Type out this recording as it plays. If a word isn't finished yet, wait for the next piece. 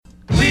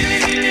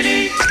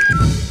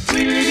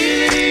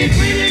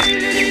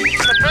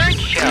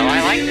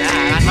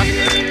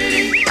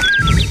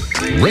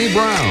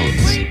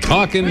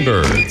Talking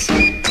Birds.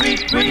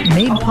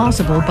 Made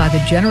possible by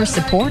the generous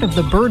support of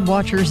the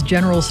Birdwatchers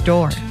General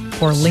Store,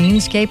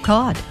 Orleans, Cape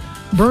Cod.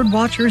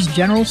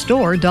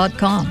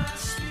 Birdwatchersgeneralstore.com.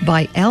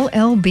 By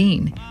LL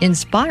Bean,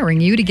 inspiring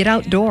you to get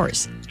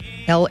outdoors.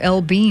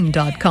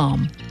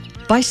 LLbean.com.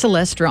 By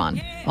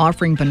Celestron,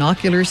 offering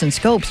binoculars and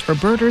scopes for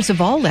birders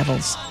of all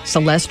levels.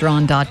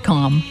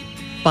 Celestron.com.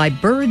 By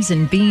Birds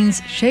and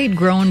Beans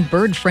shade-grown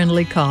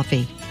bird-friendly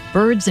coffee.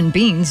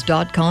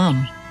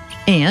 Birdsandbeans.com.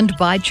 And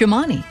by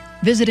Chumani.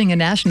 Visiting a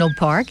national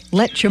park?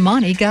 Let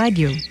Chumani guide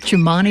you.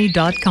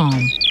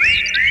 Chumani.com.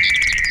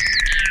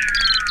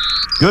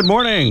 Good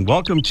morning.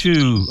 Welcome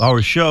to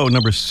our show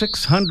number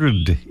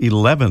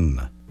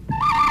 611.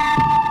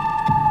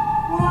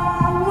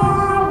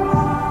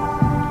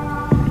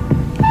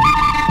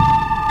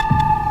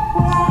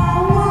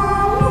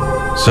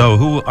 So,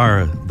 who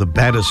are the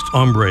baddest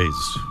hombres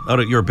out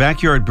at your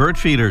backyard bird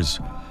feeders?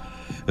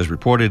 As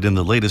reported in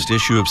the latest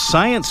issue of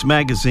Science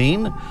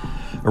magazine,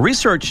 a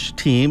research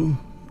team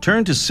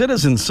turned to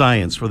citizen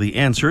science for the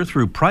answer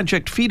through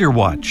Project Feeder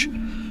Watch,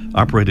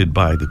 operated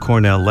by the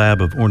Cornell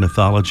Lab of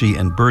Ornithology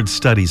and Bird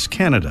Studies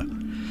Canada.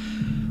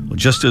 Well,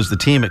 just as the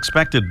team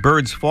expected,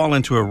 birds fall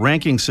into a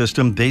ranking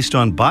system based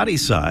on body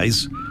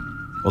size,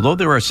 although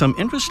there are some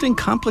interesting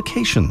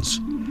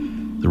complications.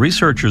 The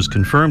researchers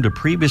confirmed a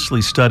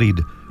previously studied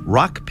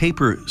rock,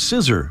 paper,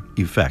 scissor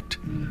effect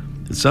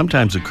that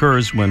sometimes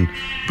occurs when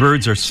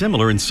birds are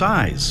similar in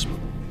size.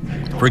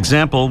 For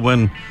example,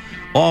 when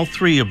all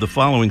three of the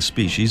following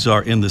species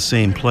are in the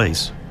same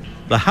place,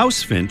 the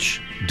house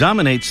finch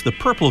dominates the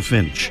purple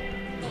finch,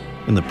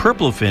 and the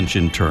purple finch,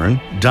 in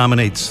turn,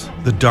 dominates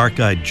the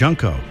dark-eyed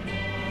junco.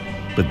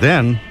 But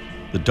then,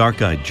 the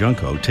dark-eyed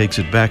junco takes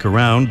it back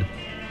around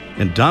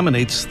and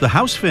dominates the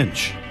house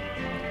finch.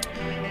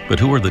 But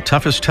who are the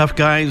toughest tough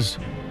guys?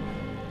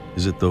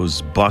 Is it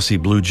those bossy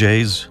blue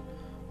jays?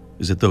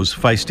 Is it those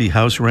feisty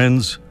house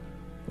wrens?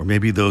 Or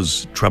maybe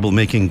those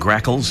troublemaking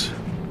grackles?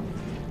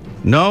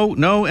 No,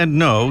 no, and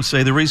no,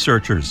 say the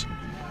researchers.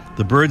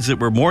 The birds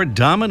that were more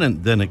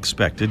dominant than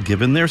expected,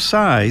 given their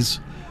size,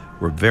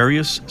 were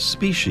various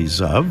species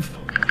of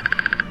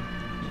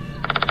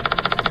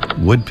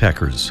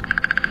woodpeckers.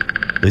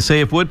 They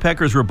say if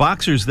woodpeckers were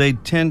boxers,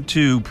 they'd tend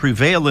to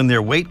prevail in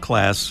their weight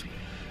class,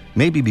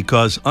 maybe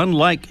because,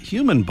 unlike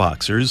human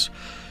boxers,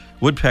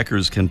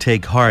 woodpeckers can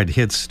take hard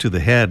hits to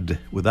the head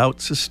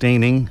without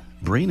sustaining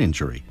brain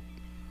injury.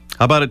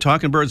 How about it,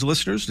 Talking Birds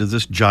listeners? Does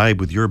this jibe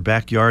with your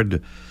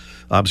backyard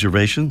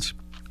observations?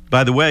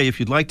 By the way, if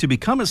you'd like to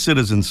become a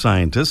citizen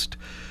scientist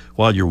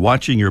while you're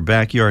watching your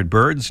backyard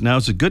birds,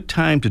 now's a good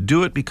time to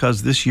do it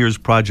because this year's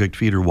Project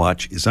Feeder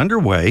Watch is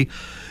underway.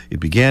 It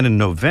began in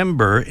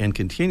November and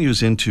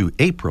continues into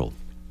April.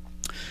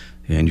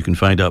 And you can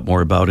find out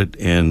more about it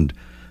and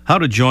how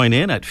to join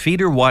in at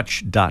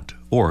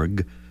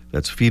feederwatch.org.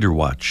 That's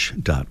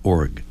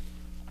feederwatch.org.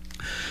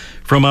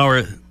 From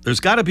our There's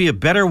Got to Be a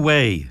Better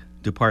Way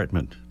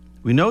department,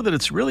 we know that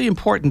it's really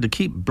important to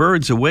keep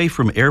birds away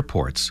from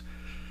airports.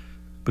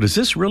 But is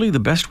this really the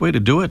best way to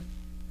do it?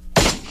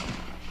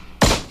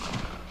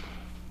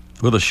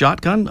 With a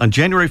shotgun? On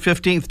January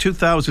 15th,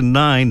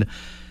 2009,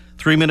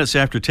 3 minutes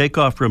after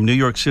takeoff from New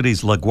York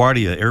City's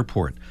LaGuardia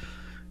Airport,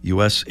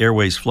 U.S.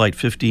 Airways Flight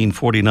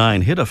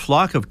 1549 hit a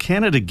flock of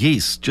Canada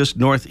geese just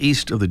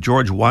northeast of the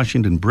George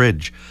Washington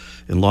Bridge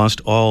and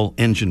lost all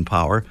engine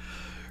power.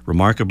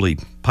 Remarkably,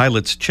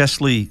 pilots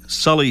Chesley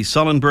Sully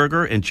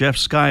Sullenberger and Jeff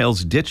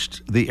Skiles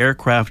ditched the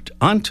aircraft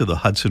onto the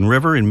Hudson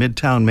River in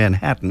Midtown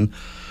Manhattan.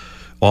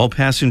 All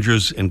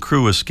passengers and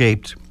crew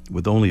escaped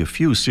with only a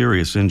few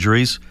serious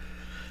injuries.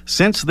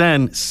 Since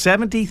then,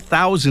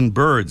 70,000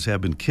 birds have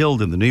been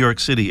killed in the New York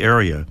City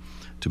area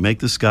to make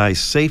the sky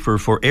safer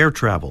for air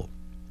travel.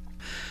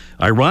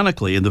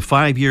 Ironically, in the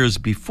 5 years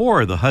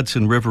before the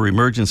Hudson River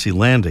emergency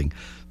landing,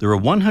 there were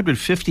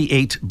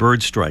 158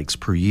 bird strikes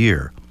per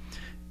year.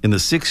 In the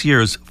 6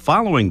 years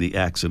following the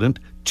accident,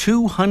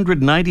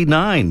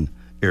 299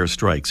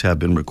 airstrikes have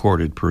been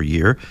recorded per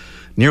year,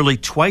 nearly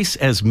twice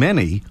as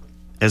many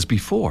as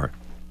before.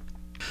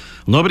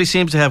 Nobody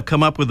seems to have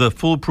come up with a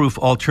foolproof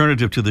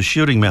alternative to the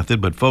shooting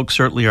method, but folks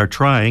certainly are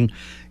trying.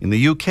 In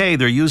the UK,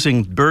 they're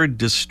using bird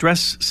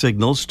distress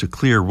signals to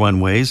clear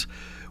runways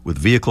with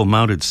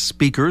vehicle-mounted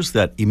speakers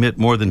that emit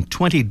more than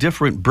 20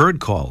 different bird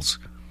calls.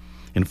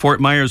 In Fort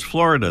Myers,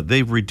 Florida,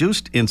 they've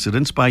reduced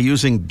incidents by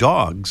using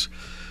dogs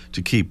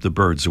to keep the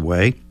birds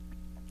away.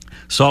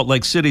 Salt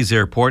Lake City's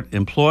airport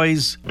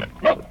employs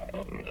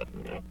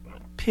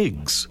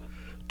pigs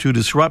to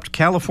disrupt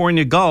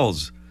California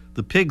gulls.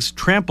 The pigs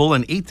trample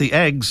and eat the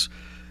eggs,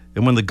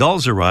 and when the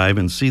gulls arrive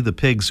and see the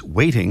pigs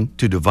waiting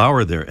to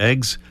devour their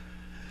eggs,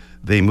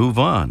 they move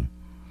on.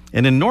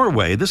 And in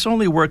Norway, this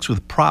only works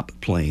with prop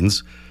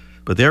planes,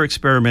 but they're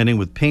experimenting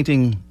with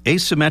painting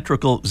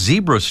asymmetrical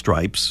zebra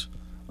stripes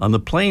on the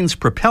plane's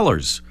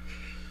propellers,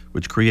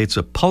 which creates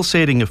a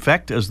pulsating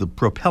effect as the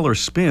propeller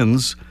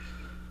spins,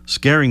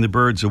 scaring the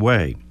birds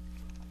away.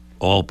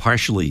 All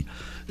partially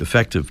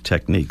effective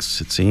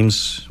techniques, it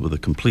seems, with a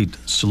complete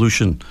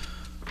solution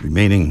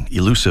remaining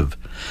elusive.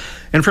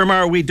 And from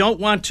our we don't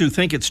want to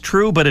think it's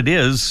true, but it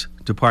is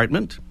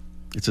department,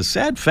 it's a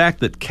sad fact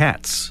that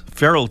cats,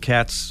 feral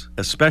cats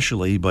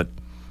especially, but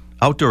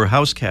outdoor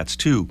house cats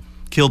too,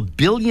 kill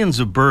billions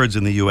of birds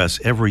in the U.S.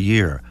 every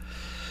year.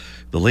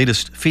 The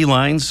latest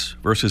felines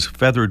versus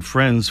feathered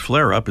friends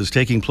flare-up is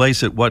taking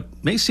place at what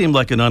may seem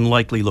like an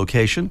unlikely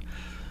location,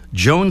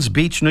 Jones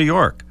Beach, New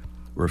York,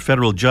 where a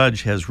federal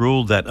judge has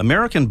ruled that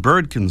American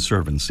Bird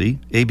Conservancy,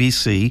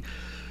 ABC,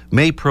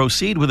 may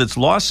proceed with its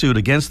lawsuit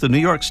against the New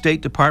York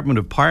State Department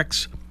of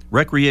Parks,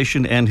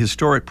 Recreation, and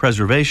Historic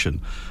Preservation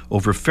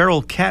over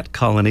feral cat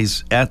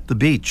colonies at the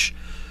beach.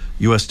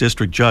 U.S.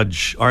 District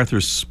Judge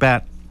Arthur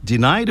Spat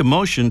denied a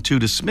motion to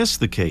dismiss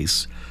the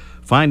case,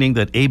 finding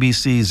that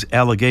ABC's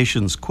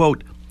allegations,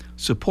 quote,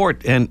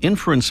 support an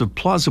inference of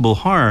plausible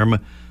harm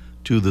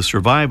to the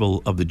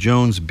survival of the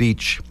Jones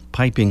Beach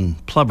piping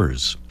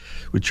plovers,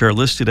 which are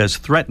listed as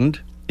threatened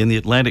in the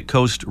Atlantic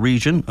Coast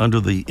region under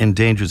the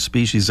Endangered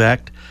Species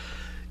Act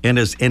and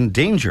as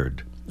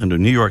endangered under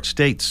New York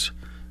State's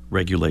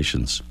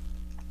regulations.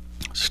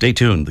 Stay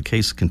tuned. The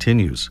case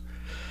continues.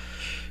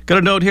 Got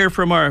a note here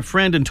from our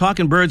friend and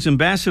Talking Birds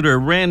ambassador,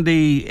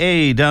 Randy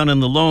A., down in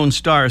the Lone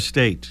Star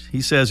State.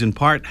 He says, in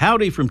part,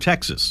 howdy from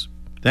Texas.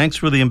 Thanks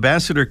for the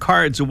ambassador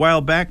cards a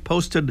while back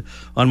posted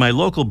on my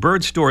local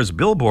bird store's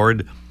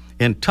billboard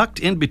and tucked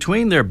in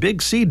between their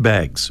big seed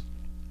bags.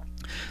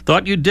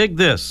 Thought you'd dig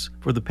this.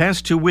 For the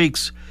past 2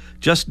 weeks,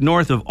 just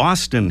north of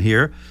Austin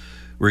here,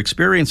 we're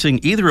experiencing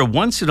either a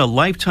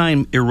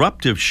once-in-a-lifetime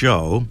eruptive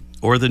show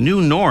or the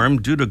new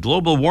norm due to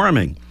global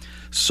warming.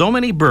 So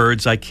many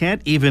birds, I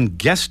can't even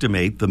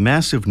guesstimate the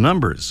massive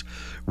numbers.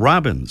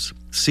 Robins,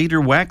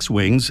 cedar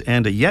waxwings,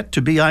 and a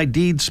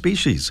yet-to-be-ID'd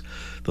species.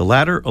 The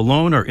latter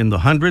alone are in the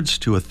hundreds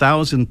to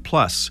 1,000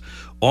 plus.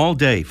 All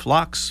day,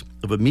 flocks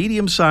of a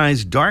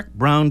medium-sized dark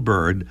brown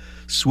bird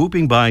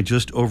swooping by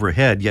just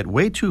overhead, yet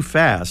way too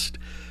fast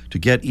to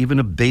get even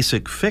a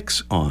basic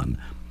fix on.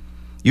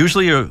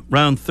 Usually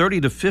around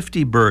 30 to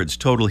 50 birds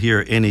total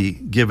here any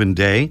given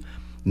day.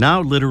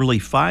 Now literally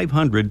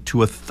 500 to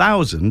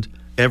 1,000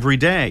 every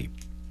day.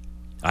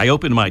 I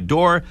open my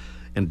door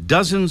and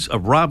dozens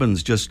of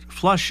robins just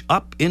flush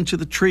up into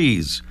the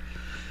trees.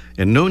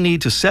 And no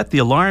need to set the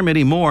alarm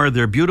anymore.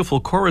 Their beautiful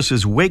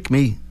choruses wake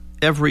me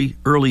every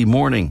early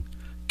morning.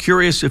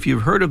 Curious if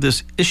you've heard of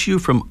this issue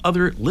from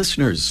other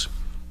listeners.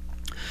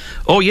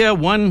 Oh yeah,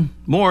 one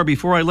more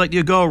before I let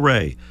you go,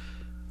 Ray.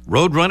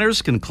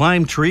 Roadrunners can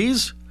climb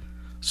trees?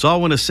 Saw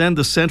one ascend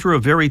the center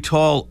of very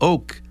tall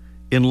oak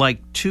in like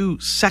 2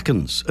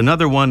 seconds.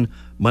 Another one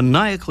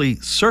maniacally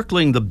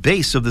circling the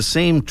base of the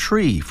same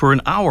tree for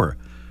an hour.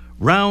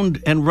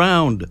 Round and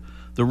round,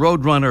 the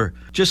Roadrunner,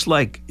 just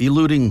like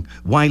eluding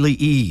Wile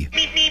E.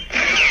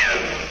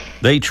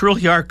 They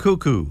truly are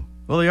cuckoo.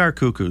 Well, they are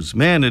cuckoos.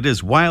 Man, it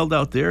is wild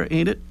out there,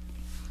 ain't it?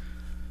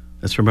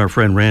 That's from our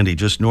friend Randy,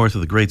 just north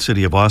of the great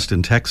city of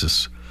Austin,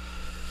 Texas.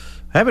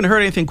 I haven't heard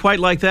anything quite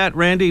like that,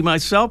 Randy,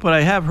 myself, but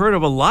I have heard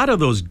of a lot of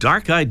those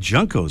dark-eyed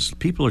juncos.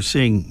 People are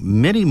seeing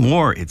many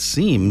more, it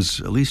seems,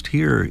 at least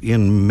here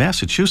in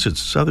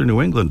Massachusetts, southern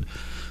New England,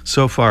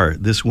 so far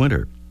this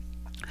winter.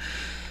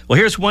 Well,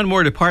 here's one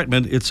more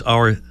department. It's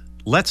our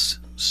Let's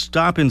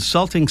Stop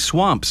Insulting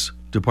Swamps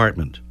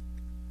department.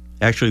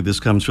 Actually, this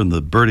comes from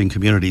the birding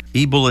community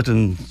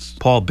e-bulletin's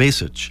Paul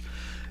Basich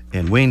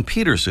and Wayne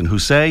Peterson, who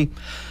say,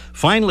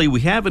 finally,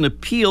 we have an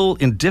appeal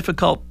in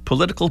difficult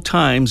political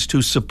times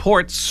to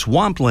support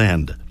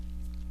swampland.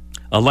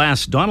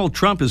 Alas, Donald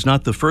Trump is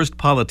not the first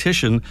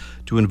politician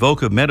to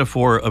invoke a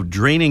metaphor of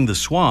draining the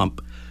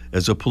swamp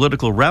as a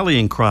political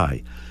rallying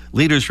cry.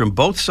 Leaders from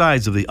both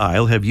sides of the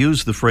aisle have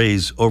used the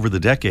phrase over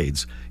the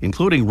decades,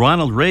 including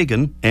Ronald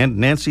Reagan and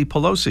Nancy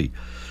Pelosi.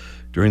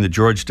 During the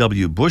George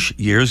W. Bush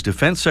years,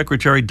 Defense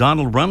Secretary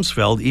Donald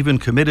Rumsfeld even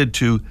committed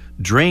to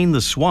drain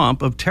the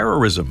swamp of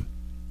terrorism.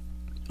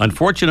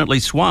 Unfortunately,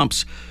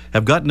 swamps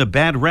have gotten a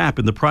bad rap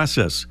in the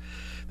process.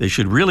 They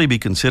should really be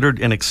considered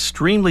an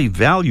extremely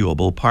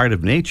valuable part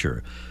of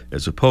nature,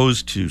 as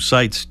opposed to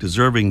sites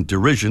deserving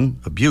derision,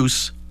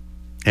 abuse,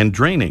 and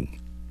draining.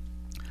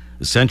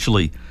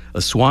 Essentially,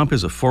 a swamp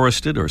is a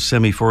forested or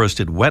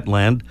semi-forested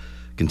wetland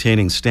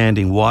containing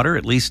standing water,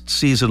 at least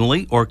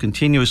seasonally, or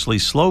continuously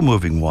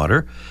slow-moving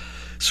water.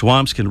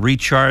 Swamps can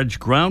recharge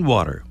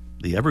groundwater,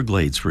 the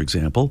Everglades, for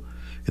example,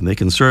 and they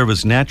can serve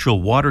as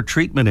natural water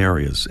treatment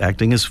areas,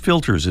 acting as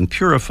filters and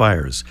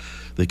purifiers.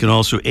 They can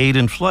also aid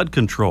in flood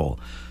control.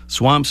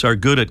 Swamps are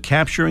good at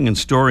capturing and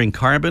storing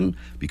carbon,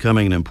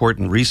 becoming an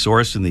important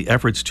resource in the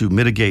efforts to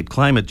mitigate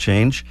climate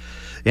change,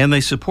 and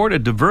they support a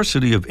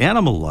diversity of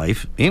animal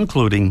life,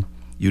 including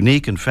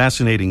unique and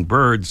fascinating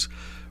birds,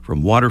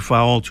 from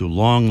waterfowl to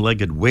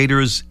long-legged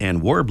waders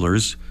and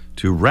warblers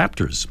to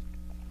raptors.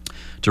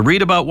 To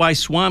read about why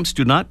swamps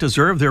do not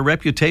deserve their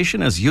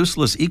reputation as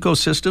useless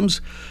ecosystems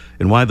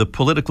and why the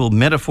political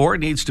metaphor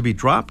needs to be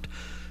dropped,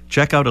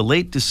 check out a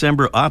late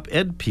December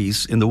op-ed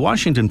piece in the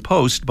Washington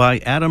Post by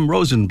Adam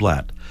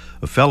Rosenblatt,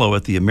 a fellow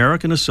at the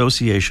American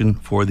Association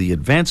for the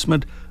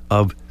Advancement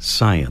of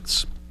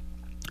Science.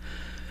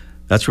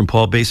 That's from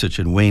Paul Basich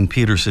and Wayne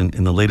Peterson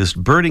in the latest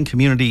Birding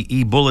Community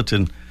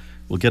e-bulletin.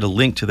 We'll get a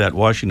link to that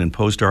Washington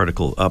Post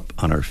article up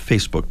on our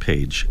Facebook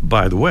page,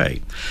 by the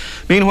way.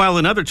 Meanwhile,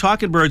 another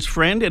Talking Birds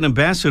friend and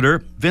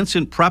ambassador,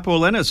 Vincent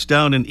Propolenis,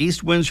 down in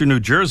East Windsor, New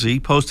Jersey,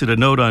 posted a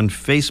note on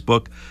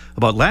Facebook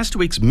about last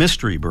week's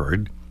mystery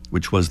bird,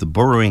 which was the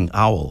burrowing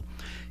owl.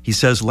 He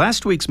says,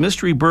 last week's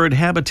mystery bird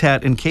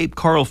habitat in Cape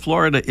Coral,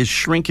 Florida is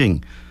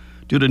shrinking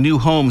due to new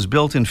homes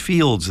built in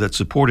fields that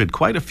supported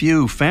quite a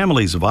few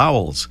families of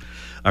owls.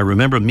 I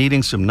remember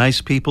meeting some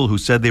nice people who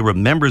said they were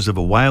members of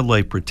a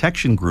wildlife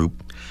protection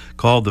group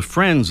called the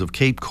Friends of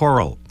Cape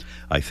Coral.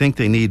 I think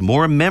they need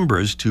more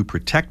members to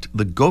protect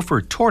the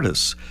gopher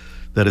tortoise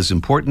that is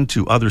important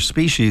to other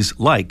species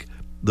like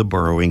the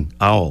burrowing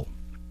owl.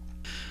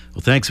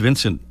 Well, thanks,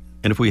 Vincent.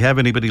 And if we have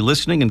anybody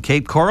listening in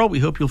Cape Coral, we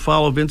hope you'll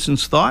follow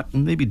Vincent's thought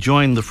and maybe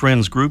join the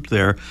Friends group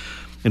there.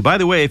 And by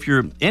the way, if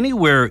you're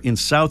anywhere in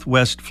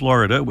Southwest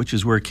Florida, which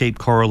is where Cape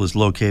Coral is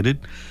located,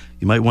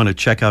 you might want to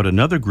check out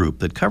another group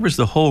that covers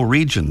the whole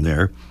region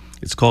there.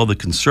 It's called the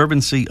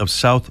Conservancy of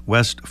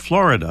Southwest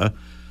Florida.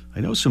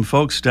 I know some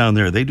folks down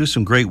there. They do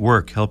some great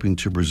work helping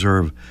to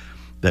preserve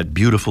that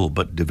beautiful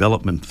but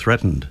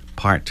development-threatened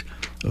part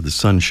of the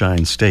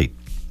Sunshine State.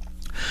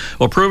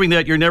 Well, proving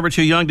that you're never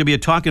too young to be a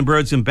Talking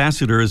Birds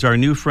ambassador is our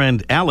new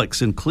friend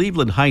Alex in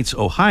Cleveland Heights,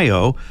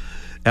 Ohio.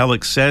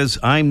 Alex says,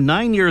 I'm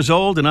 9 years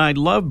old and I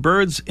love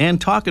birds and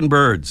talking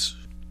birds.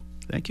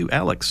 Thank you,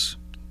 Alex.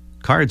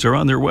 Cards are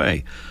on their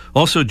way.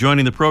 Also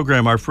joining the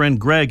program, our friend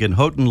Greg in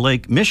Houghton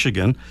Lake,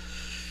 Michigan.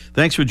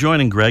 Thanks for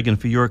joining, Greg,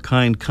 and for your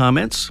kind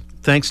comments.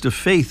 Thanks to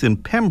Faith in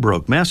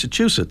Pembroke,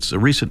 Massachusetts, a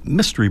recent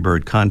Mystery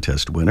Bird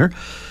Contest winner.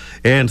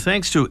 And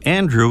thanks to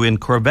Andrew in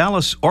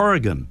Corvallis,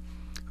 Oregon,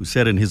 who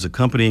said in his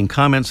accompanying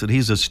comments that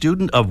he's a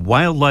student of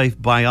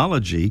wildlife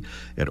biology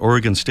at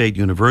Oregon State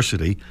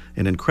University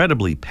and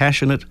incredibly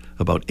passionate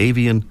about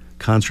avian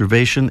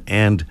conservation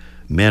and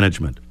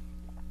management.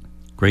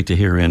 Great to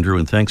hear, Andrew,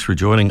 and thanks for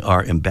joining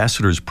our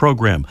Ambassadors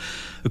program.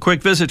 A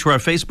quick visit to our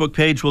Facebook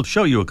page will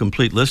show you a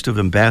complete list of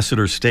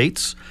ambassador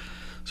states.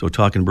 So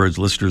Talking Birds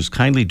listeners,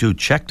 kindly do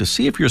check to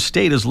see if your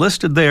state is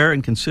listed there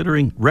and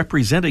considering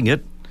representing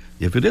it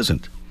if it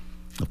isn't.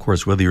 Of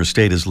course, whether your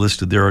state is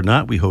listed there or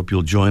not, we hope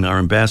you'll join our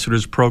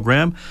Ambassadors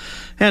program.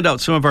 Hand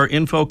out some of our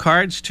info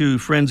cards to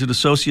friends and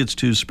associates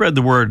to spread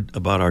the word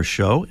about our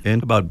show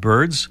and about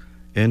birds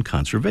and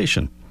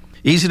conservation.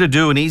 Easy to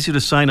do and easy to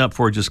sign up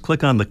for. Just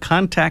click on the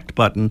contact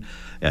button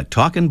at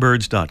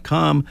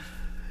talkingbirds.com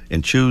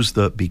and choose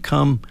the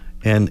Become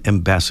an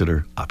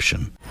Ambassador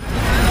option.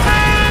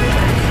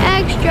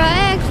 Extra,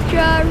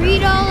 extra,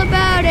 read all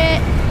about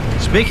it.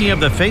 Speaking of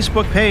the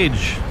Facebook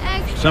page,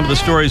 some of the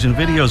stories and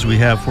videos we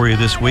have for you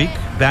this week,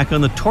 back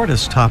on the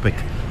tortoise topic.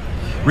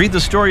 Read the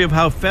story of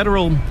how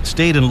federal,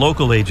 state, and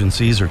local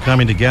agencies are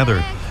coming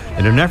together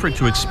in an effort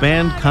to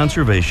expand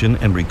conservation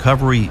and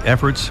recovery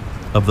efforts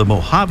of the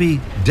Mojave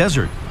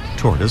Desert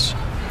tortoise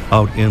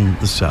out in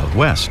the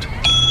Southwest.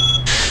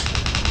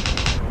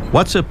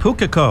 What's a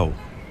pukeko?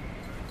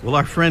 Well,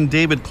 our friend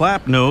David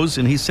Clapp knows,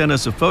 and he sent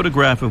us a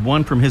photograph of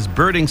one from his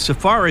birding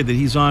safari that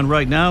he's on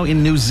right now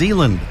in New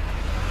Zealand.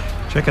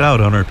 Check it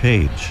out on our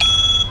page.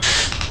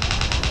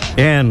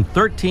 And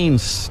 13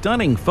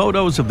 stunning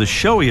photos of the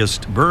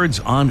showiest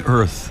birds on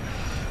Earth.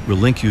 We'll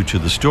link you to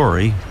the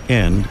story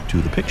and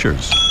to the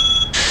pictures.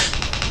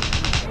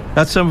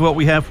 That's some of what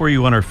we have for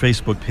you on our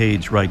Facebook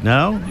page right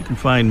now. You can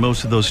find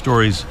most of those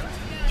stories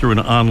through an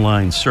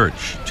online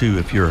search, too,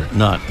 if you're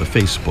not a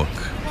Facebook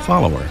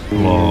follower.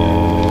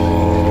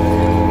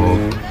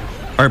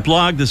 Our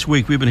blog this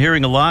week, we've been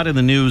hearing a lot in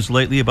the news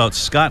lately about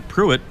Scott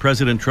Pruitt,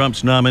 President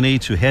Trump's nominee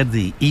to head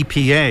the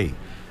EPA,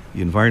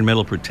 the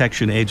Environmental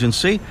Protection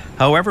Agency.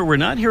 However, we're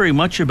not hearing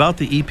much about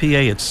the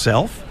EPA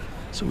itself,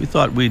 so we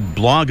thought we'd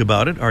blog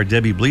about it. Our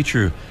Debbie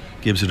Bleacher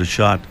gives it a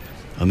shot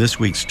on this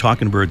week's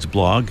Talking Birds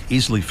blog,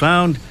 easily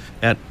found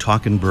at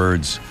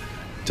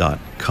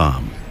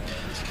talkingbirds.com.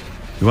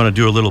 We want to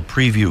do a little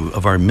preview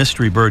of our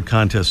Mystery Bird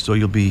Contest, so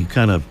you'll be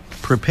kind of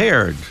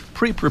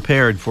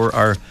pre-prepared for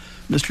our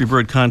Mystery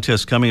Bird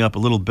Contest coming up a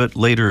little bit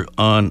later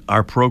on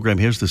our program.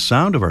 Here's the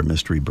sound of our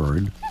Mystery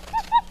Bird.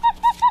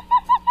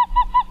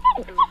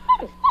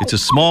 It's a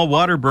small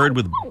water bird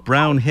with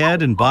brown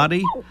head and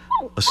body,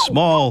 a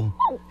small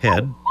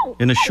head,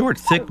 and a short,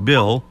 thick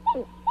bill.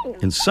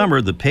 In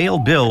summer, the pale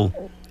bill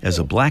has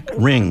a black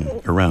ring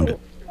around it.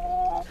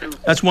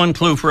 That's one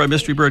clue for our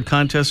Mystery Bird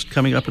Contest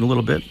coming up in a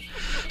little bit.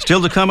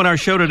 Still to come on our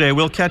show today,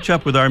 we'll catch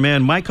up with our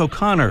man Mike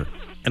O'Connor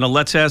in a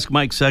Let's Ask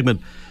Mike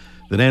segment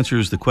that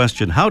answers the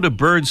question, how do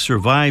birds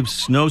survive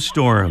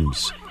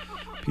snowstorms?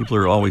 People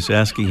are always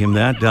asking him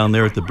that down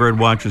there at the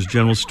Birdwatchers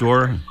General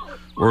Store,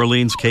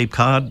 Orleans, Cape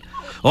Cod.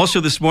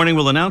 Also this morning,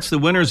 we'll announce the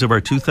winners of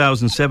our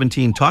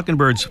 2017 Talking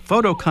Birds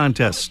Photo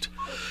Contest.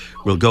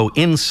 We'll go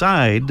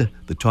inside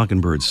the Talking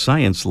Birds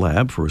Science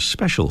Lab for a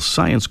special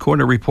Science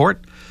Corner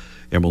report,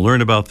 and we'll learn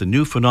about the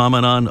new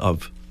phenomenon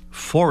of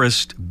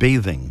forest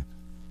bathing.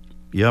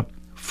 Yep,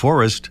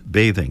 forest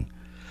bathing.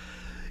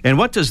 And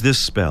what does this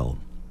spell?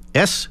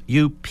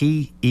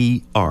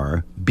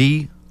 SUPERBORD.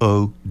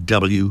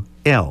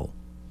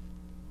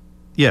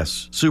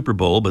 Yes, Super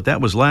Bowl, but that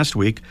was last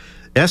week.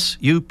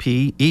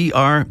 Superbowl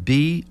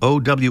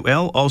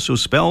also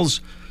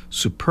spells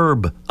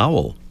superb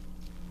owl.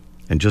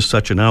 And just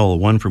such an owl,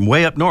 one from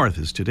way up north,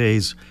 is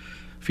today's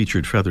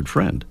featured feathered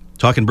friend.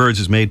 Talking Birds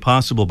is made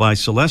possible by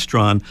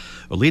Celestron,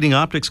 a leading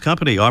optics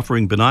company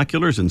offering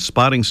binoculars and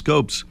spotting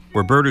scopes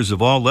for birders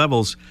of all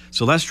levels.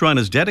 Celestron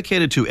is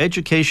dedicated to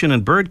education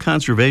and bird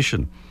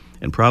conservation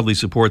and proudly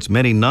supports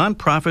many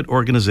nonprofit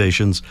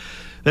organizations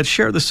that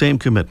share the same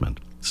commitment.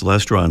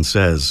 Celestron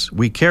says,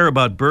 "We care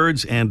about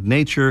birds and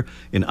nature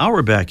in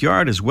our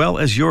backyard as well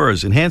as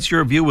yours. Enhance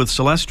your view with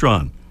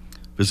Celestron."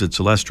 Visit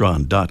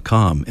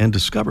Celestron.com and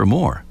discover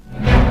more.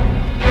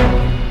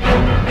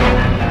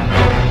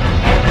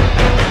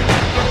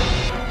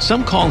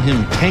 Some call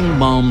him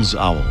Tengmalm's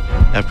owl,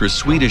 after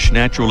Swedish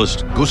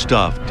naturalist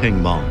Gustav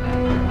Tengmalm.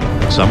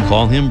 Some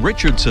call him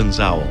Richardson's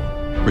owl,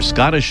 for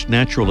Scottish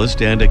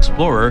naturalist and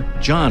explorer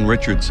John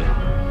Richardson.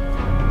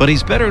 But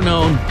he's better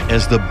known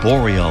as the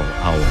boreal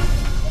owl.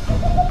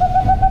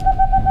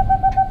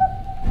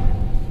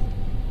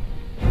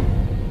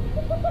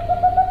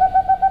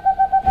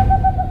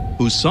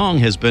 Whose song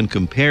has been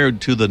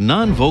compared to the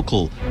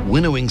non-vocal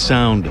winnowing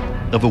sound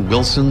of a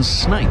Wilson's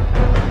snipe.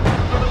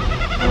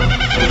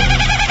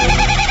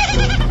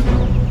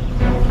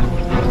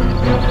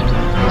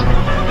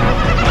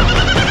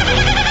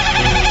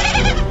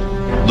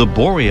 The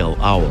boreal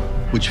owl,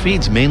 which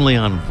feeds mainly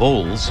on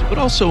voles, but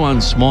also on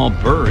small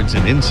birds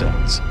and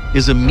insects,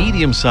 is a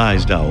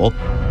medium-sized owl,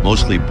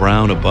 mostly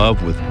brown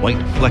above with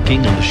white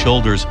flecking on the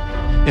shoulders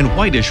and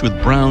whitish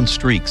with brown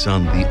streaks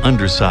on the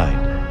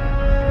underside.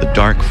 The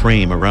dark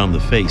frame around the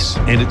face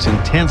and its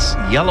intense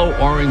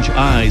yellow-orange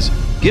eyes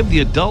give the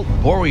adult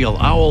boreal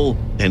owl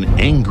an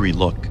angry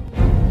look.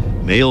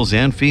 Males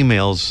and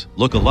females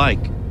look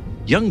alike.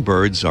 Young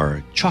birds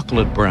are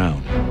chocolate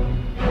brown.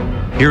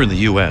 Here in the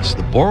U.S.,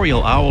 the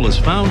boreal owl is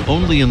found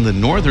only in the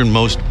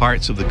northernmost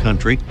parts of the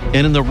country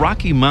and in the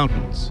Rocky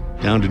Mountains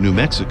down to New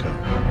Mexico.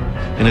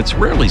 And it's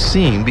rarely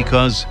seen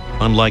because,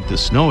 unlike the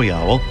snowy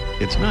owl,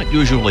 it's not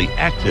usually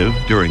active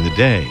during the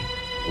day.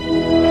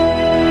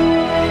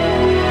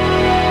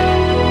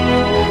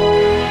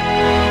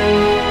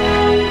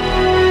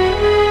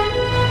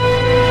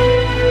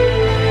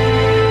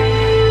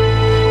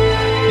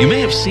 You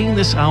may have seen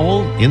this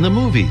owl in the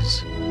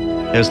movies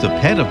as the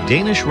pet of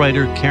Danish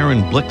writer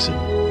Karen Blixen,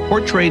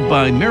 portrayed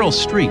by Meryl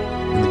Streep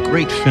in the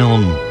great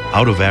film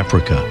Out of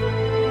Africa.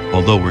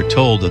 Although we're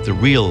told that the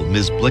real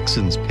Ms.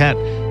 Blixen's pet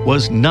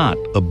was not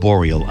a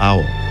boreal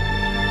owl.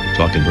 The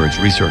Talking Birds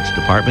Research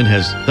Department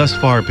has thus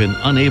far been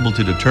unable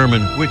to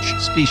determine which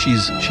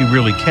species she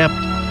really kept,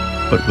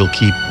 but we'll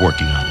keep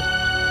working on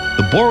it.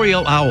 The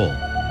boreal owl,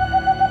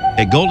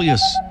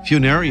 Aegolius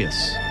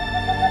funereus.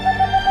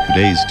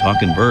 Today's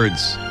Talking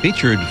Birds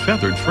featured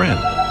feathered friend.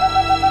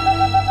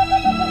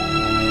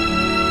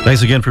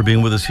 Thanks again for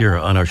being with us here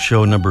on our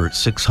show number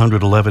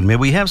 611. May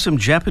we have some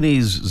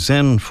Japanese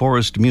Zen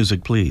forest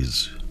music,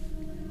 please?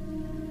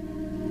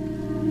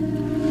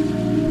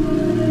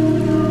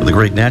 The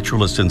great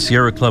naturalist and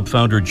Sierra Club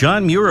founder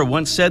John Muir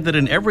once said that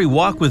in every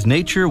walk with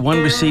nature,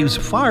 one receives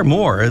far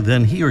more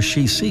than he or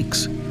she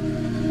seeks.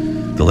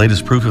 The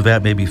latest proof of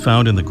that may be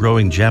found in the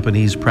growing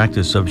Japanese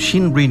practice of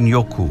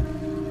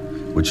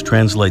Shinrin-yoku, which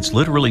translates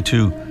literally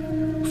to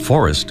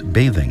forest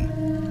bathing.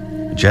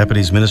 The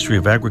Japanese Ministry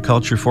of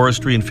Agriculture,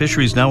 Forestry, and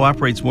Fisheries now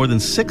operates more than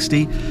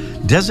 60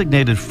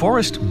 designated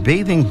forest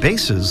bathing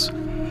bases.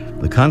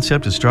 The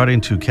concept is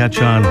starting to catch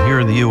on here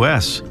in the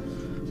U.S.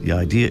 The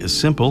idea is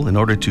simple. In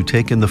order to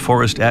take in the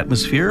forest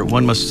atmosphere,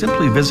 one must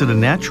simply visit a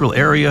natural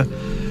area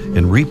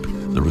and reap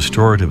the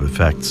restorative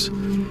effects.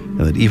 And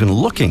that even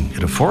looking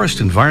at a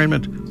forest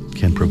environment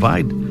can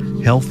provide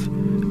health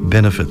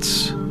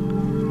benefits.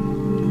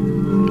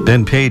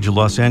 Ben Page, a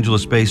Los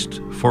Angeles-based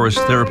forest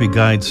therapy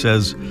guide,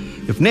 says,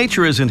 "If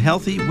nature isn't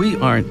healthy, we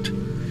aren't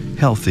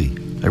healthy.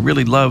 I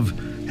really love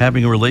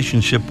having a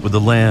relationship with the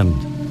land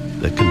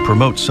that can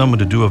promote someone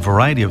to do a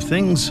variety of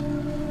things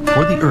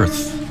for the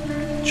earth."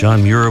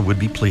 John Muir would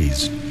be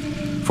pleased.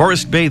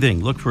 Forest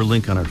bathing. Look for a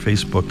link on our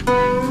Facebook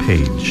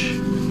page.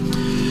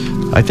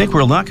 I think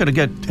we're not going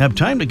to have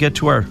time to get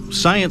to our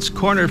Science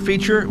Corner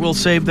feature. We'll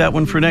save that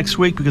one for next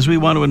week because we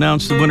want to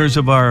announce the winners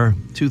of our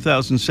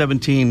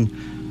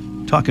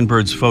 2017 Talking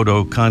Birds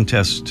photo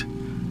contest.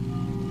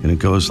 And it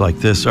goes like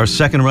this. Our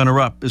second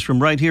runner-up is from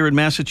right here in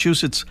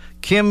Massachusetts,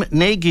 Kim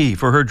Nagy,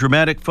 for her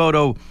dramatic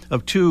photo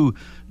of two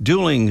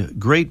dueling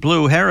great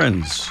blue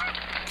herons.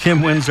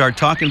 Kim wins our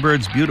Talking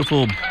Birds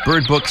beautiful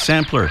bird book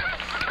sampler.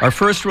 Our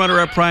first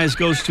runner-up prize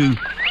goes to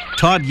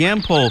Todd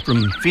Yampole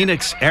from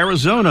Phoenix,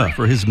 Arizona,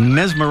 for his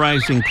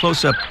mesmerizing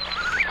close-up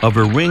of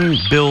her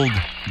wing-billed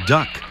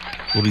duck.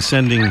 We'll be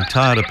sending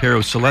Todd a pair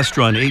of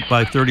Celestron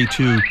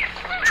 8x32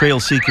 Trail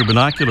Seeker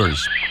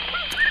binoculars.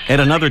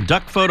 And another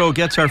duck photo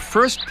gets our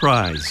first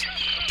prize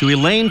to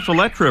Elaine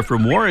Filetra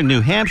from Warren,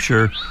 New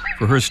Hampshire,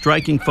 for her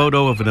striking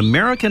photo of an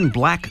American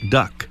black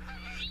duck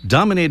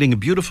dominating a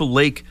beautiful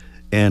lake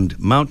and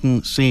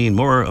mountain scene.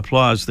 More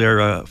applause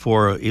there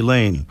for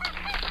Elaine.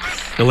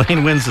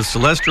 Elaine wins the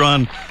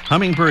Celestron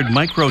Hummingbird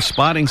Micro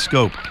Spotting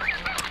Scope.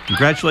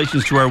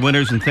 Congratulations to our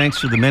winners, and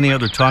thanks to the many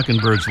other Talking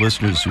Birds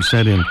listeners who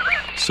sent in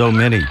so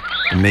many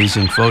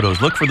amazing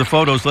photos. Look for the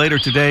photos later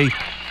today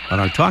on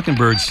our Talking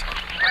Birds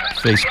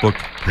Facebook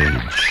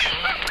page.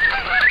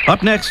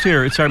 Up next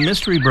here, it's our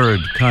Mystery Bird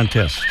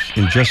contest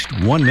in just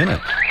 1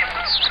 minute.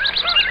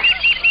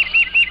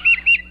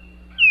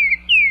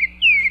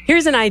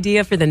 Here's an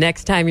idea for the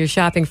next time you're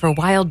shopping for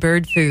wild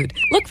bird food.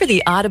 Look for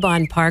the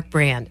Audubon Park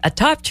brand, a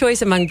top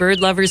choice among bird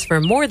lovers for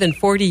more than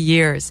 40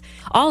 years.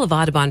 All of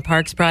Audubon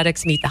Park's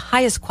products meet the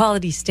highest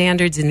quality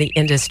standards in the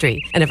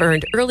industry and have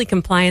earned early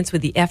compliance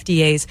with the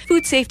FDA's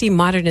Food Safety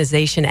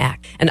Modernization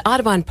Act. And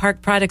Audubon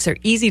Park products are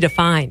easy to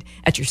find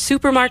at your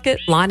supermarket,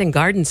 lawn and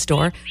garden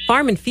store,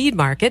 farm and feed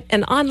market,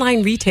 and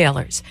online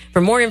retailers.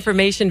 For more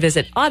information,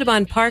 visit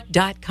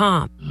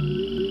audubonpark.com.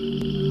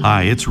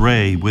 Hi, it's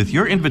Ray with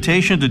your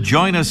invitation to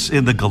join us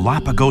in the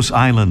Galapagos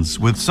Islands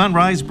with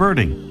Sunrise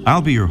Birding.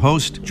 I'll be your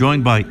host,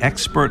 joined by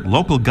expert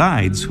local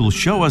guides who'll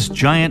show us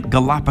giant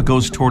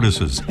Galapagos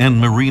tortoises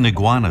and marine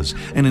iguanas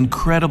and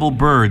incredible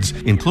birds,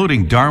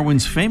 including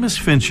Darwin's famous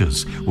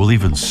finches. We'll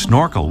even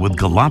snorkel with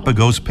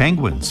Galapagos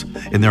penguins.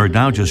 And there are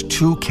now just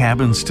 2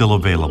 cabins still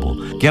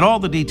available. Get all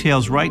the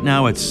details right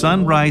now at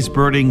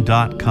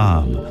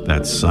sunrisebirding.com.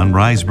 That's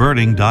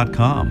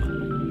sunrisebirding.com.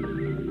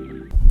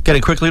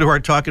 Getting quickly to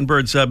our Talking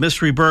Birds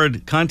Mystery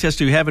Bird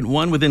contest. If you haven't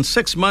won within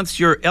 6 months,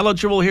 you're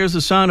eligible. Here's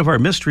the sound of our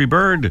Mystery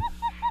Bird.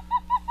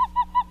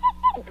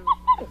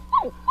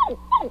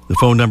 The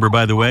phone number,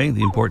 by the way,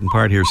 the important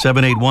part here,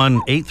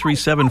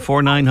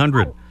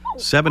 781-837-4900.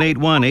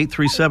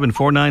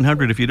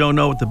 781-837-4900. If you don't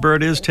know what the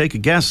bird is, take a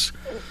guess,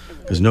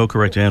 because no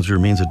correct answer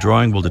means a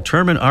drawing will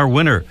determine our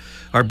winner.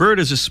 Our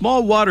bird is a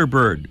small water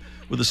bird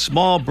with a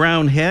small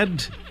brown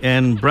head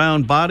and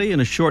brown body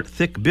and a short,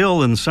 thick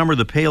bill. In summer,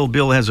 the pale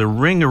bill has a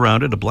ring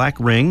around it, a black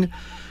ring.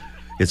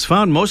 It's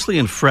found mostly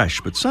in fresh,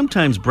 but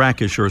sometimes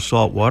brackish or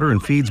salt water,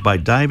 and feeds by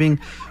diving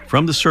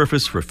from the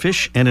surface for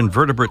fish and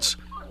invertebrates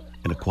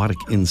and aquatic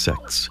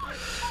insects.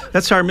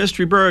 That's our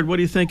mystery bird. What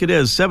do you think it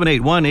is?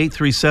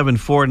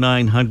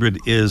 781-837-4900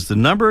 is the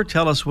number.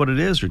 Tell us what it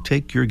is or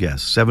take your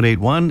guess.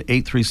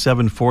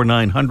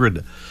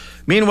 781-837-4900.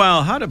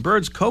 Meanwhile, how do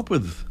birds cope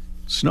with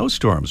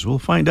snowstorms? We'll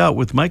find out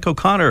with Mike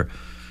O'Connor.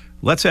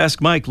 Let's Ask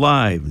Mike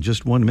live in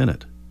just 1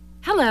 minute.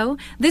 Hello,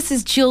 this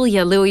is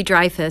Julia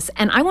Louis-Dreyfus,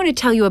 and I want to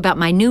tell you about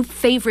my new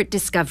favorite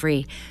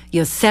discovery,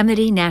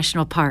 Yosemite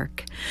National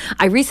Park.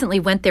 I recently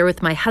went there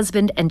with my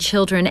husband and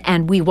children,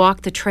 and we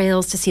walked the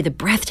trails to see the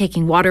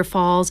breathtaking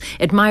waterfalls,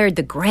 admired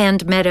the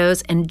grand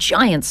meadows and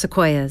giant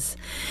sequoias.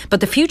 But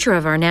the future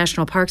of our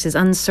national parks is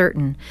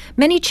uncertain.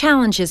 Many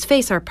challenges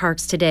face our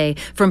parks today,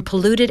 from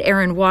polluted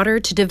air and water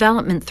to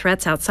development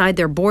threats outside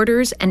their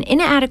borders and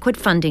inadequate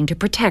funding to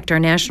protect our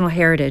national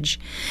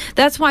heritage.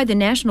 That's why the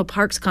National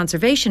Parks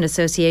Conservation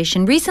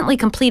Association recently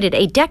completed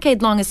a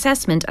decade-long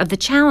assessment of the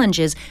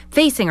challenges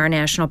facing our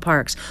national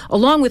parks,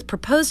 along with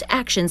proposed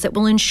actions that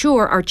will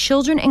ensure our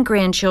children and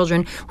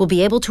grandchildren will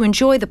be able to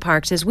enjoy the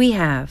parks as we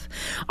have.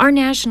 Our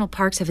national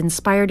parks have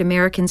inspired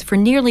Americans for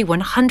nearly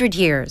 100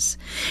 years.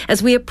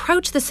 As we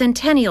approach the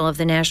centennial of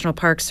the National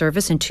Park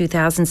Service in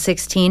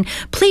 2016,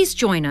 please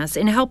join us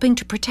in helping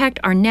to protect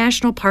our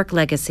national park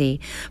legacy.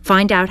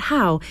 Find out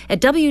how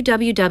at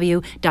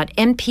www.npca.org.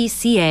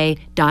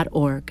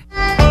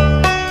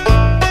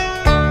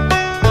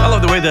 I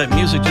love the way that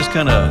music just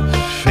kind of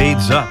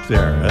fades up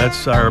there.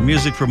 That's our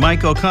music for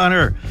Mike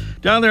O'Connor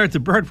down there at the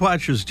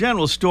Birdwatchers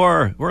General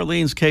Store,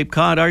 Orleans, Cape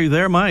Cod. Are you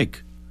there,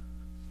 Mike?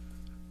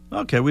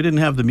 Okay, we didn't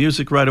have the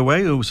music right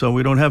away, so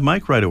we don't have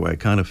Mike right away.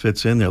 Kind of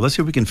fits in there. Let's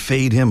see if we can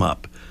fade him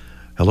up.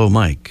 Hello,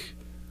 Mike.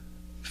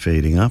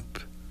 Fading up,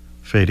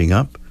 fading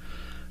up.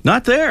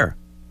 Not there.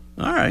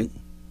 All right.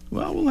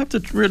 Well, we'll have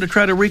to really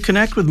try to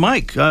reconnect with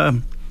Mike.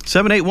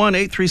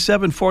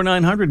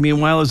 781-837-4900.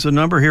 Meanwhile, is the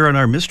number here on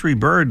our Mystery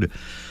Bird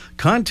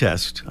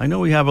contest. I know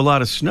we have a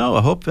lot of snow.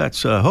 I hope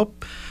that's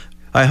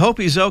I hope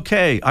he's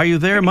okay. Are you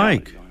there,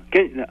 Mike?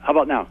 How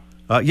about now?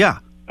 Yeah.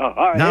 Oh,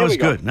 all right. Now is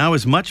good. Now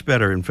is much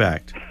better, in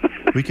fact.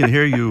 We can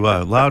hear you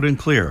loud and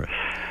clear.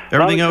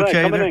 Everything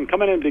okay there?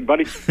 Coming in, big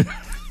buddy.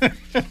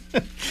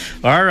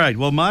 All right.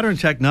 Well, modern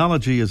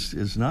technology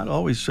is not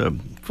always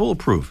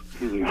foolproof.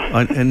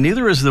 And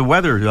neither is the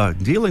weather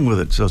dealing with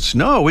it. So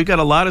snow, we got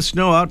a lot of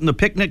snow out on the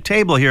picnic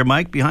table here,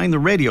 Mike, behind the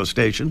radio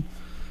station.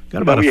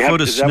 Got about a foot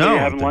of snow. Is that where you're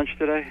having lunch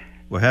today?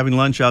 We're having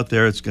lunch out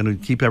there. It's going to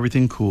keep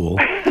everything cool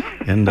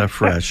and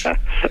fresh.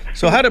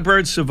 So how do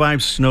birds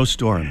survive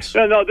snowstorms?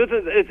 No,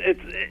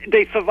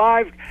 they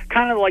survive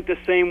kind of like the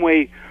same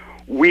way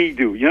we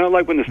do. You know,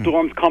 like when the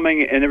storm's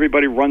coming and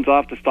everybody runs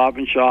off to Stop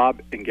and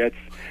Shop and gets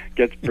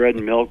bread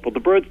and milk. Well, the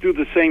birds do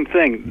the same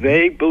thing.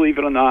 They, believe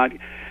it or not,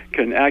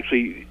 can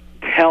actually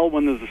tell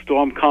when there's a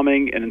storm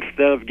coming, and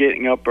instead of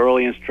getting up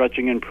early and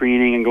stretching and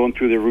preening and going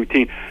through their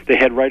routine, they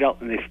head right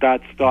out and they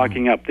start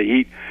stocking up. They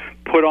eat,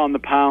 put on the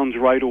pounds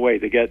right away.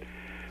 They get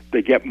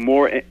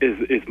more,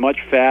 as much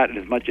fat and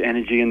as much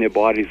energy in their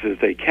bodies as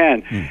they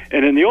can.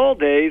 And in the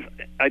old days,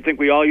 I think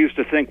we all used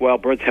to think, well,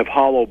 birds have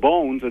hollow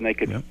bones and they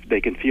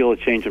can feel a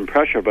change in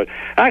pressure. But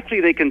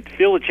actually, they can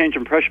feel a change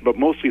in pressure, but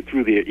mostly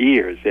through their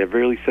ears. They have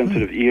really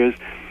sensitive ears,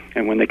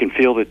 and when they can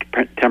feel the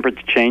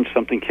temperature change,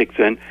 something kicks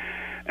in,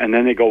 and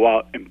then they go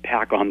out and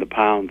pack on the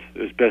pounds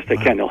as best they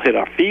can. They'll hit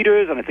our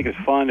feeders, and I think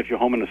it's fun if you're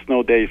home on a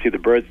snow day. You see the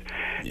birds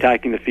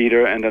attacking the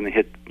feeder, and then they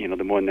hit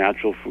the more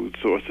natural food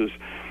sources.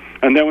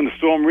 And then when the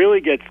storm really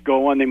gets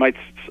going, they might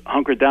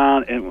hunker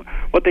down, and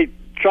what they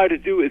try to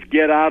do is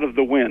get out of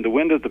the wind. The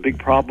wind is the big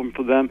problem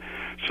for them.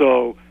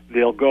 So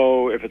they'll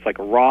go, if it's like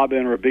a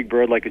robin or a big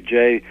bird like a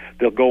jay,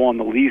 they'll go on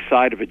the lee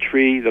side of a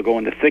tree. They'll go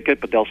in the thicket,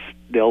 but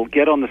they'll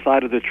get on the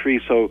side of the tree.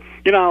 So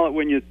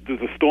when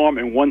there's a storm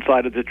and one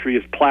side of the tree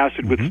is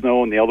plastered with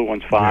snow and the other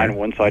one's fine, and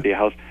one side of your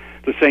house,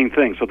 the same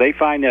thing. So they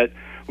find that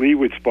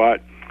leeward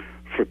spot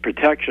for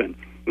protection.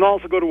 And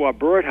also go to our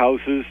bird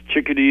houses,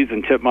 chickadees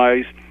and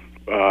titmice.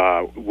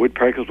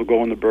 Woodpeckers will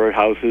go in the bird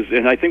houses,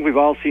 and I think we've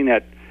all seen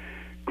that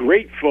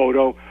great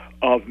photo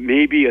of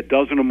maybe a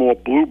dozen or more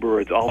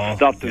bluebirds all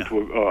stuffed into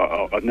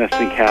a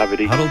nesting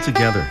cavity, huddled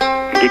together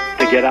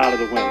to get out of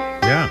the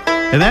wind. Yeah,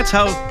 and that's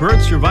how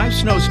birds survive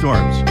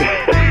snowstorms.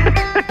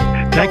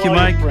 Thank you,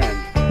 Mike.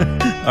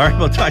 All right,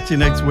 we'll talk to you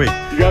next week.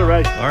 You got it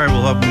right. All right,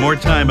 we'll have more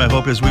time, I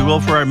hope, as we will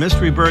for our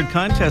mystery bird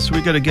contest.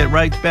 We got to get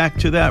right back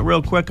to that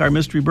real quick. Our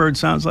mystery bird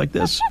sounds like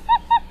this.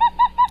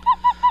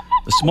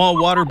 A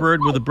small water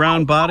bird with a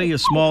brown body, a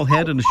small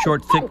head, and a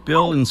short, thick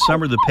bill. In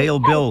summer, the pale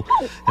bill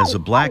has a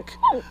black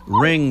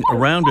ring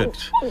around it.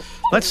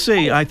 Let's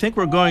see. I think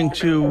we're going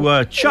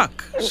to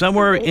Chuck,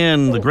 somewhere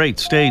in the great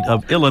state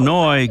of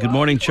Illinois. Good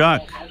morning,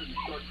 Chuck.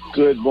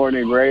 Good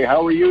morning, Ray.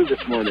 How are you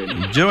this morning?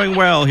 Doing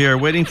well here.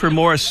 Waiting for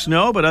more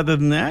snow, but other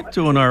than that,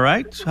 doing all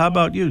right. How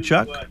about you,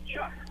 Chuck?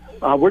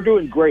 We're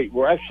doing great.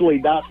 We're actually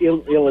not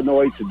in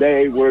Illinois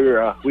today.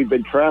 We've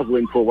been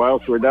traveling for a while,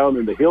 so we're down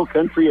in the hill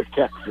country of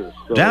Texas.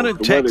 So down in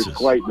Texas. Weather's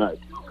quite nice.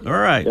 All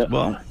right. Yeah.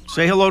 Well,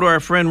 say hello to our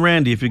friend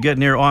Randy if you get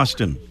near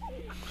Austin.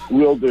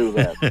 We'll do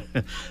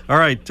that. All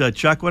right,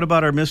 Chuck, what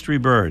about our mystery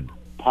bird?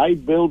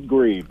 Pied-billed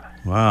grebe.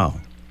 Wow.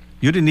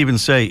 You didn't even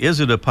say, is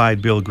it a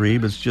pied-billed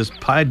grebe? It's just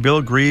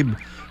pied-billed grebe.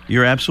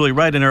 You're absolutely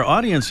right. And our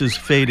audience is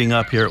fading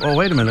up here. Oh,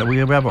 wait a minute. We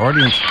have our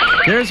audience.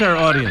 There's our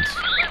audience.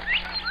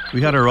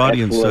 We had our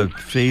audience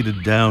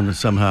faded down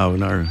somehow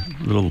in our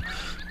little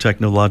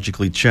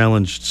technologically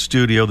challenged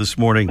studio this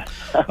morning.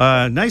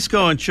 Nice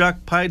going, Chuck.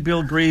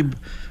 Pied-billed grebe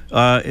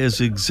is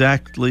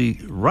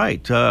exactly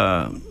right.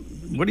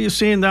 What are you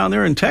seeing down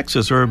there in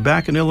Texas or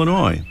back in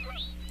Illinois?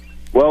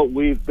 Well,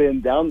 we've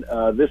been down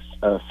this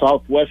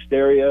southwest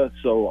area,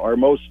 so our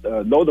most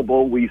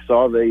notable, we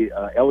saw the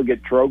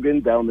elegant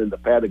trogon down in the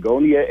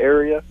Patagonia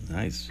area.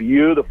 Nice.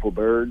 Beautiful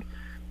bird.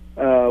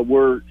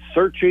 We're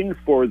searching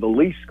for the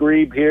least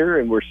grebe here,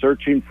 and we're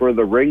searching for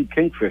the ringed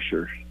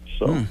kingfisher.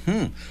 So,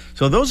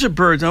 so those are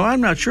birds. Now,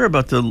 I'm not sure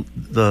about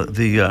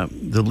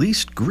the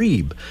least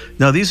grebe.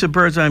 Now, these are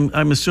birds.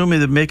 I'm assuming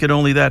that make it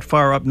only that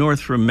far up north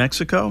from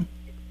Mexico.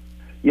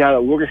 Yeah,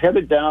 we're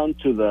headed down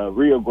to the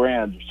Rio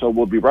Grande, so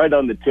we'll be right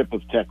on the tip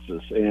of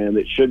Texas, and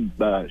it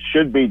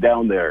should be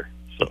down there.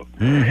 So.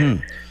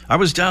 I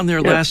was down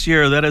there last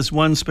year. That is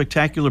one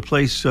spectacular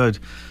place to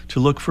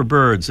look for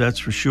birds, that's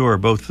for sure.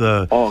 Both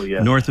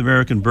North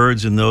American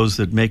birds and those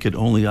that make it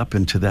only up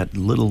into that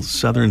little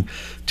southern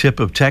tip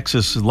of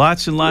Texas.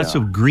 Lots and lots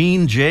of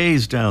green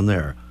jays down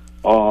there.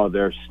 Oh,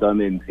 they're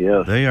stunning,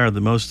 yes. They are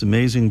the most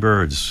amazing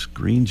birds.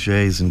 Green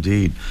jays,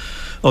 indeed.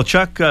 Well,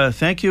 Chuck,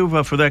 thank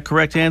you for that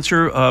correct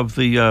answer of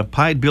the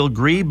pied-billed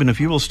grebe. And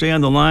if you will stay on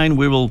the line,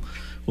 we'll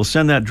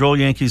send that Droll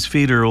Yankees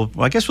feeder.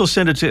 I guess we'll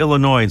send it to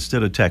Illinois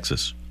instead of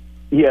Texas.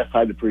 Yes,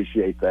 I'd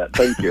appreciate that.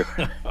 Thank you.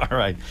 All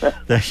right.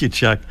 Thank you,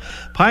 Chuck.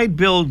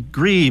 Pied-billed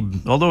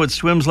grebe, although it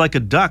swims like a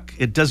duck,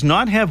 it does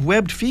not have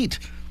webbed feet.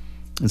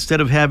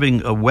 Instead of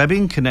having a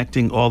webbing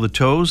connecting all the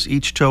toes,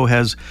 each toe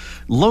has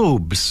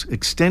lobes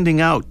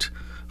extending out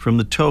from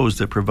the toes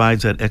that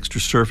provides that extra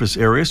surface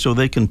area so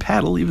they can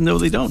paddle even though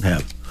they don't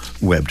have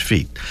webbed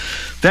feet.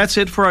 That's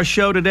it for our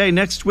show today.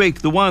 Next week,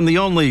 the one, the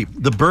only,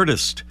 the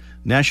birdist,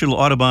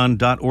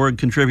 NationalAudubon.org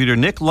contributor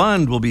Nick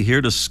Lund will be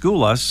here to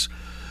school us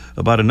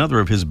about another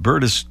of his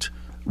birdist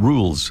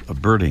rules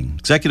of birding.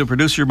 Executive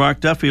producer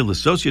Mark Duffield,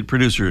 associate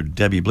producer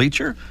Debbie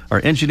Bleacher, our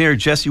engineer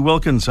Jesse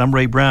Wilkins. I'm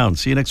Ray Brown.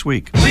 See you next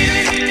week.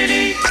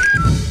 The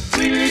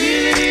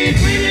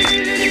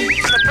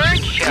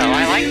Bird Show.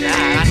 I like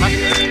that. I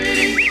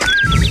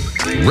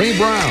love Ray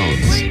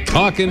Brown's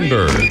Talkin'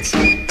 Birds.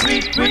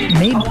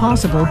 Made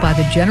possible by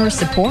the generous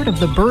support of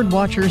the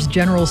Birdwatchers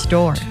General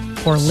Store,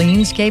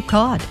 Orleans, Cape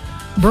Cod.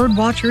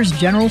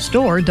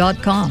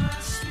 Birdwatchersgeneralstore.com.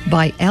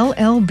 By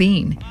LL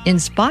Bean,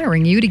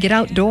 inspiring you to get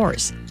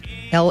outdoors.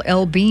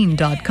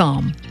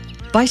 LLbean.com.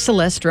 By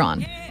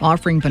Celestron,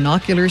 offering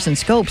binoculars and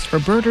scopes for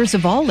birders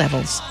of all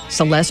levels.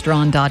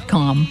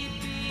 Celestron.com.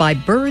 By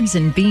Birds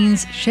and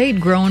Beans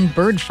shade-grown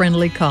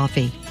bird-friendly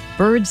coffee.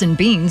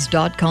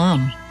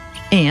 Birdsandbeans.com.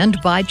 And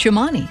by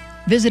Chumani.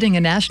 Visiting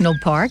a national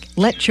park?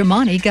 Let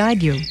Chumani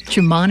guide you.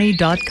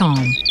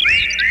 Chumani.com.